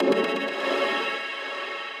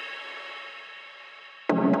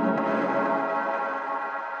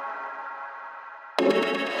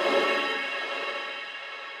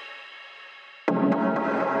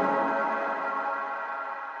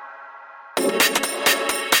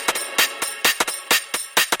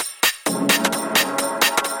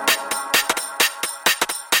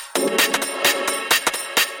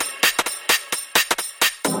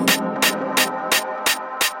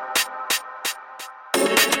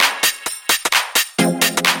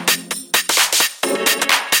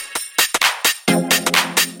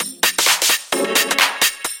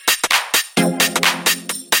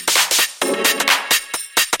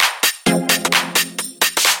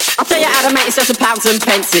automatic sets of pounds and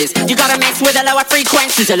pences. You gotta mix with the lower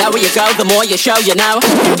frequencies. The lower you go, the more you show you know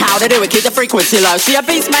how to do it, keep the frequency low. See a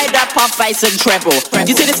beat's made up of bass and treble.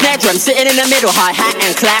 You see the snare drum sitting in the middle, hi-hat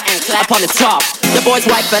and clap up on the top. The boys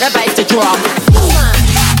wait for the bass to drop.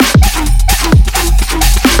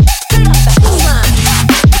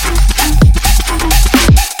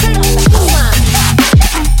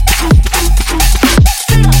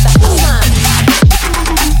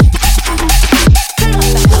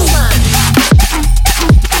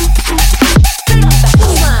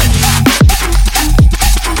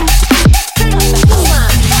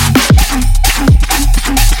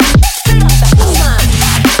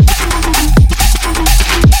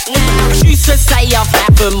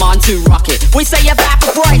 On to rock it. We say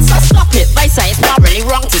evaporate, so stop it. They say it's morally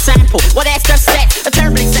wrong to sample. Well, that's just set a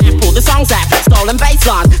terrible example. The songs have stolen bass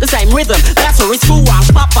lines, the same rhythm. That's all it's full on.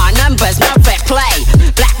 Pop by numbers, no fair play.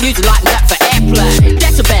 Black music like that for airplay.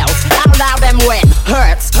 Decibels, how loud and wet.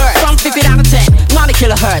 Hertz. From 50 down to 10, 90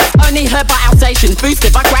 kilohertz. Only heard by Alsatians,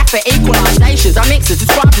 boosted by graphic equalizations. Our mixes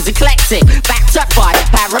described as eclectic, backed up by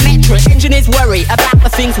parametric. Engineers worry about the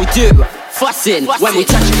things we do. Fussing when we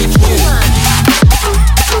touch an EQ.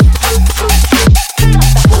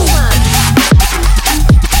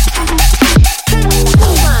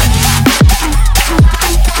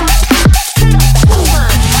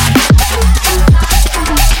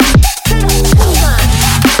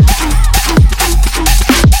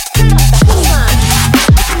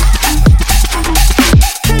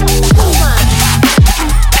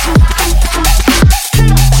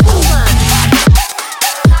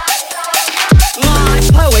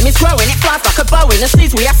 The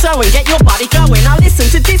seeds we are sowing, get your body going. Now listen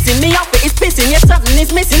to dissing me off, it is pissing. Yes, something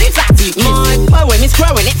is missing, it's active. My poem is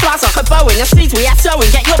growing, it flies like a bow. The seeds we are sowing,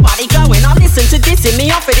 get your body going. Now listen to dissing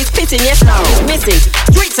me off, it is pissing. Yes, no, it's missing.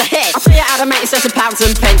 Streets ahead, I see it automatic sets of pounds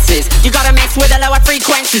and pences. You gotta mix with the lower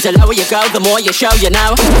frequencies. The lower you go, the more you show you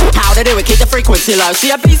know how to do it, keep the frequency low.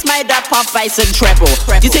 See a beat's made up of bass and treble.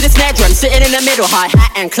 You see the snare drum sitting in the middle,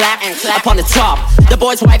 hi-hat and clap up on the top. The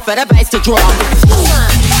boys wait for the bass to drop.